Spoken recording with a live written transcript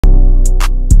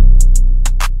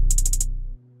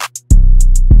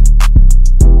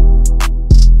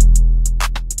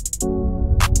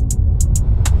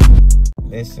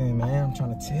Listen, man, I'm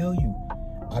trying to tell you.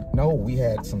 I know we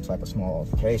had some type of small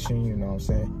altercation, you know what I'm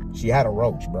saying? She had a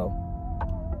roach, bro.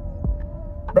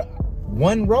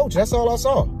 One roach, that's all I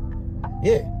saw.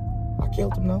 Yeah, I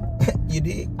killed him, though. You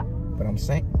did. But I'm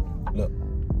saying, look.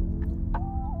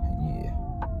 Yeah.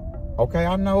 Okay,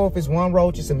 I know if it's one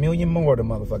roach, it's a million more of the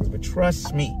motherfuckers, but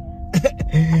trust me.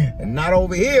 And not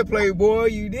over here, playboy,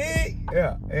 you did?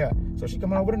 Yeah. So she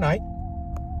coming over tonight.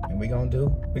 And we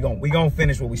gonna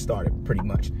finish what we started, pretty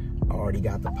much. I already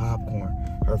got the popcorn,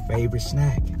 her favorite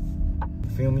snack. You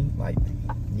feel me? Like,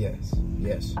 yes.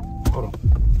 Hold on.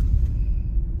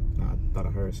 No, I thought I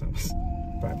heard something.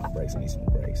 Probably my brakes, I need some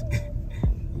brakes.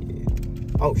 Yeah.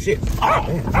 Oh shit. Oh,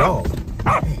 damn, dog.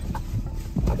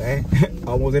 My bad.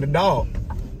 Almost hit a dog.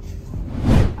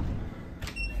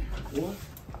 What?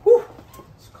 Whew.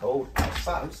 It's cold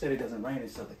outside. Who said it doesn't rain in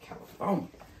Southern California?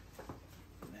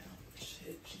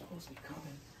 Shit, she's supposed to be coming.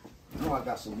 I know I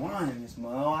got some wine in this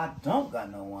mother. Oh, I don't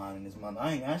got no wine in this mother.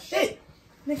 I ain't got shit.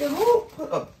 Nigga, who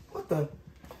put up? What the?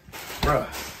 Bruh,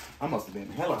 I must have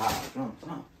been hella high drunk,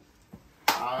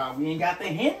 huh? We ain't got the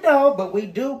Hendo, but we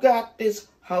do got this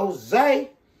Jose.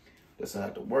 This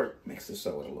had to work. Mix this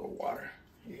up with a little water.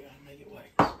 Yeah, make it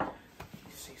like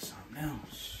this. You see something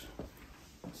else.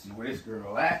 Let's see where this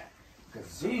girl at.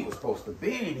 Because she was supposed to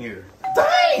be in here.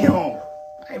 Damn!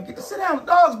 I didn't even get to sit down. The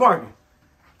dog's barking.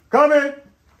 Come in.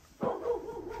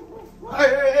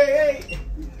 Hey.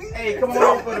 Hey, come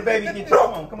on in for the baby get you.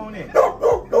 Come on in. Come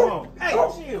on. Hey,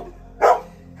 chill.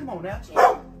 Come on now,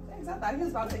 chill. Thanks, I thought he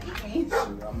was about to eat me.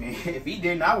 Shoot, I mean, if he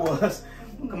didn't, I was.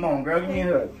 Come on, girl, give me a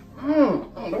hug.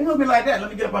 Don't hug me like that.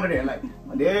 Let me get up under there. Like,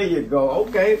 there you go.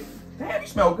 Okay. Damn, you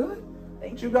smell good.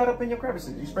 What you got up in your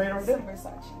crevices? You sprayed right there?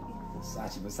 Versace.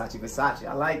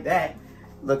 I like that.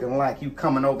 Looking like you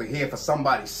coming over here for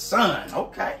somebody's son.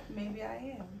 Okay. Maybe I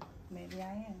am.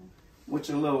 With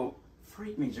your little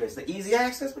freak me dress. The easy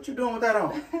access? What you doing with that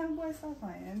on? Boy, stop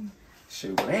playing.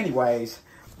 Shoot, but anyways.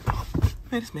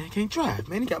 Man, this man can't drive,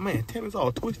 man. He got my antennas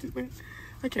all twisted, man.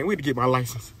 I can't wait to get my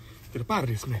license. Get up out of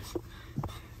this mess.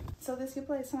 So this your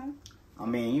place, huh? I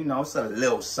mean, you know, it's a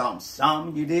little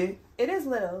something you did. It is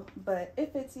little, but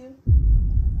it fits you.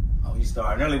 Oh, you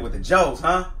started early with the jokes,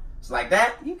 huh? It's like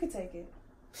that? You could take it.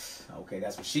 Okay,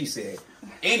 that's what she said.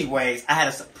 Anyways, I had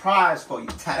a surprise for you.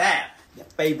 Ta-da! Your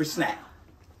favorite snack.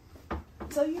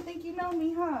 So you think you know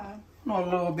me, huh? Know a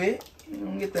little bit. You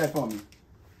don't get that for me.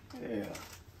 Yeah.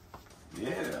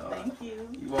 Thank you.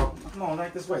 You welcome. Come on,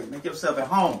 right this way. Make yourself at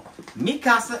home. Mi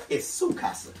casa es su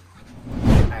casa.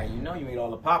 Hey, you know you ate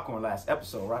all the popcorn last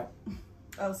episode, right?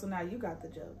 Oh, so now you got the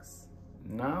jokes.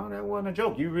 No, that wasn't a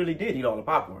joke. You really did eat all the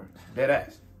popcorn. Dead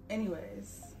ass.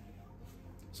 Anyways.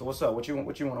 So what's up? What you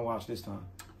want to watch this time?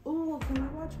 Ooh, can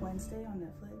we watch Wednesday on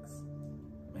Netflix?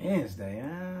 Wednesday,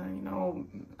 you know,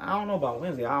 I don't know about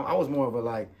Wednesday. I was more of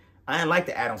a I didn't like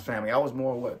the Addams Family. I was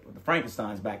more with the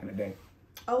Frankensteins back in the day.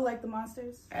 Oh, like the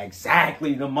monsters?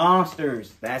 Exactly, the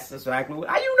monsters. That's exactly what.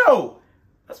 How you know?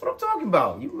 That's what I'm talking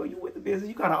about. You with the business.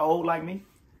 You kind of old like me.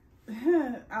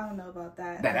 I don't know about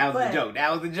that. That was the joke.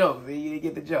 That was the joke. You didn't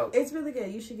get the joke. It's really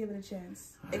good. You should give it a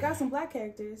chance. It got some black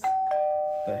characters.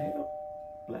 The hell?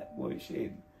 Black boy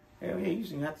shit. Hell yeah, you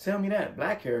shouldn't have to tell me that.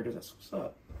 Black characters, that's what's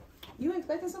up. You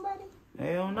expecting somebody?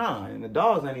 Hell nah. And the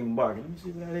dogs ain't even barking. Let me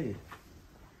see what that is.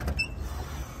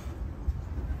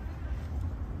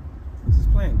 This is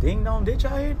playing Ding Dong Ditch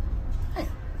out here? Damn.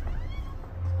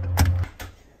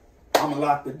 I'm gonna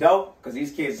lock the door because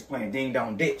these kids is playing Ding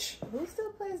Dong Ditch. Who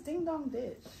still plays Ding Dong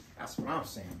Ditch? That's what I'm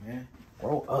saying, man.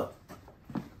 Grow up.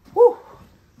 Whew.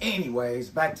 Anyways,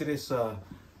 back to this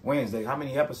Wednesday. How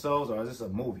many episodes, or is this a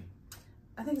movie?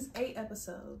 I think it's 8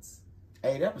 episodes.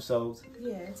 8 episodes?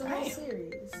 Yeah, it's a whole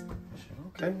series.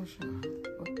 Okay, well, sure.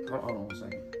 Hold on 1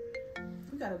 second.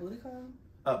 You got a booty call?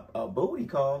 A booty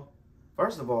call?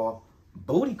 First of all,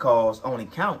 booty calls only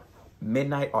count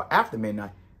midnight or after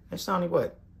midnight. It's only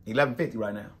what? 11:50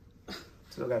 right now.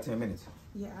 Still got 10 minutes.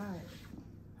 Yeah, all right.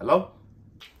 Hello?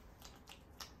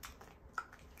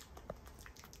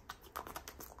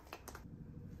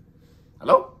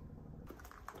 Hello?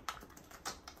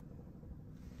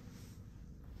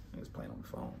 He was playing on the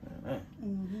phone,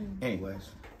 man. Anyways.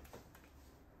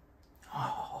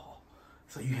 Oh,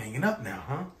 so you hanging up now,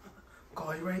 huh?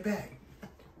 Call you right back.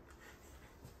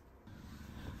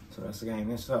 So that's the game.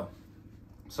 Then so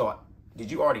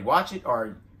did you already watch it,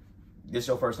 or this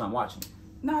your first time watching it?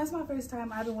 No, it's my first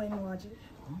time. I've been waiting to watch it.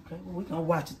 Okay, well, we gonna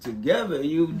watch it together.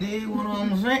 You dig what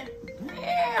I'm saying?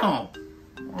 Damn.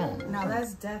 Oh, now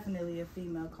that's definitely a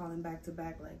female calling back to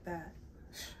back like that.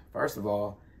 First of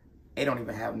all, they don't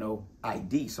even have no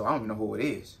ID, so I don't even know who it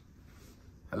is.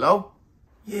 Hello?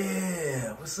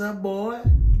 Yeah, what's up, boy?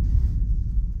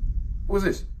 Who's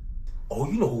this? Oh,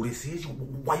 you know who this is.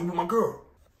 Why you with my girl?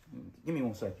 Give me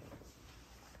 1 second.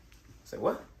 Say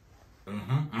what?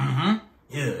 Yeah,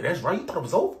 that's right. You thought it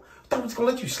was over? You thought I was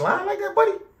gonna let you slide like that,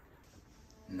 buddy?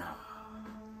 Nah.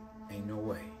 Ain't no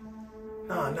way.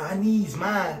 Nah, I needs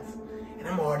mine. And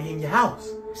I'm already in your house.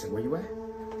 You said, where you at?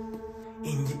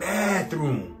 In your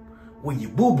bathroom. Where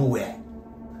your boo-boo at?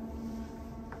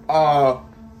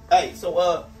 Hey,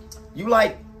 so, you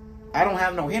like, I don't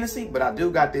have no Hennessy, but I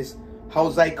do got this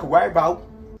Jose Cuervo.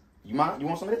 You mind? You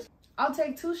want some of this? I'll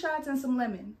take 2 shots and some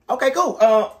lemon. Okay, cool.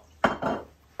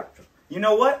 You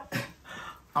know what?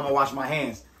 I'm gonna wash my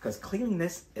hands, because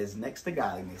cleanliness is next to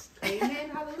godliness. Amen.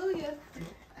 Hallelujah.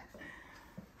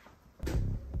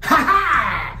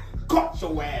 Ha! Caught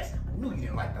your ass. I knew you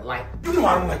didn't like the light. You know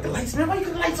I don't like the lights, man. Why you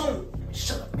got the lights on?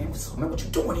 Shut up, man. What's up, man? What you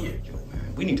doing here? Yo,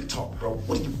 man, we need to talk, bro.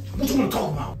 What you want to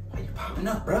talk about? Why you popping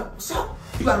up, bro? What's up?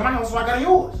 You got my house, so I got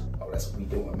yours. Oh, that's what we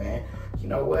doing, man. You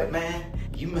know what, man?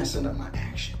 You messing up my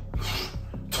action.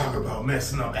 Talk about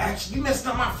messing up action. You messing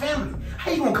up my family.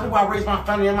 How you gonna come out and raise my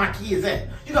family and my kids at?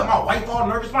 You got my wife all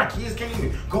nervous. My kids can't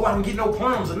even go out and get no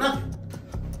plums or nothing.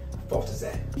 What fault is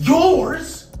that?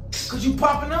 Yours? Cause you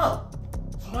popping up.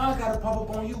 So now I gotta pop up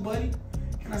on you, buddy.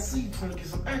 And I see you trying to get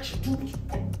some action too.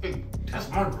 Hey, that's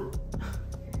my girl.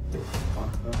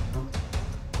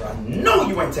 Bro, I know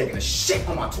you ain't taking a shit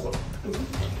on my toilet. You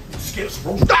scared of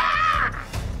some roach? Ah!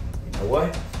 You know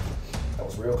what? That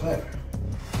was real clever.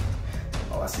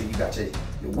 Oh, I see you got your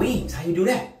wings. How you do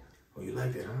that? Oh, you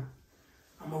like that, huh?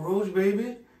 I'm a roach,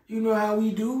 baby. You know how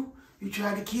we do. You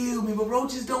tried to kill me, but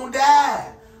roaches don't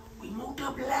die. We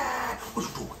multiply. What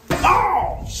you doing?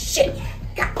 Oh, shit.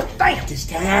 God damn this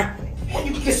time. Man,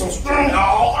 you can get some strong.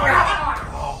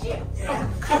 Oh, shit.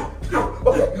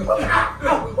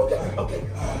 Okay.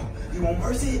 You want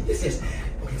mercy? This is.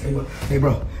 Okay, tell you what. Hey,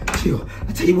 bro, chill.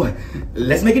 I tell you what.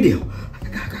 Let's make a deal.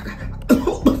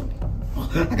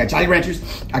 I got Jolly Ranchers.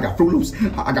 I got Fruit Loops.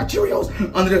 I got Cheerios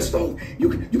under the stove. You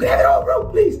can have it all, bro.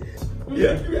 Please.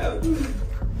 Yeah, you have it.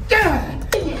 God.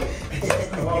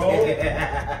 Oh. You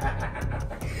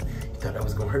thought that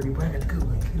was gonna hurt me, bro? I got the good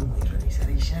one. Good one. He said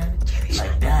they shining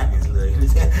like diamonds, look.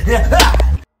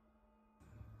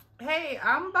 Hey,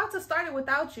 I'm about to start it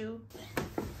without you.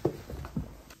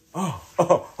 Oh,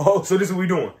 so this is what we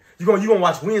doing. You gonna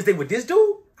watch Wednesday with this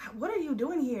dude? What are you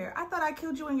doing here? I thought I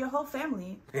killed you and your whole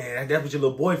family. Yeah, that's what your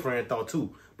little boyfriend thought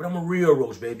too. But I'm a real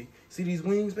roach, baby. See these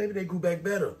wings, baby? They grew back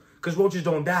better. Cause roaches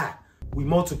don't die. We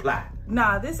multiply.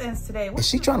 Nah, this ends today. Is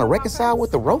she trying to reconcile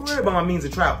with the roach? Don't worry about my means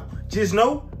of travel. Just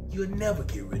know you'll never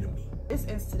get rid of me. This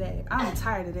ends today. I'm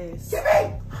tired of this.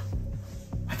 Jimmy!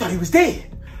 I thought he was dead.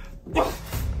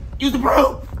 Use the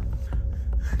broom.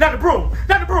 Not the broom.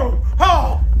 Not the broom.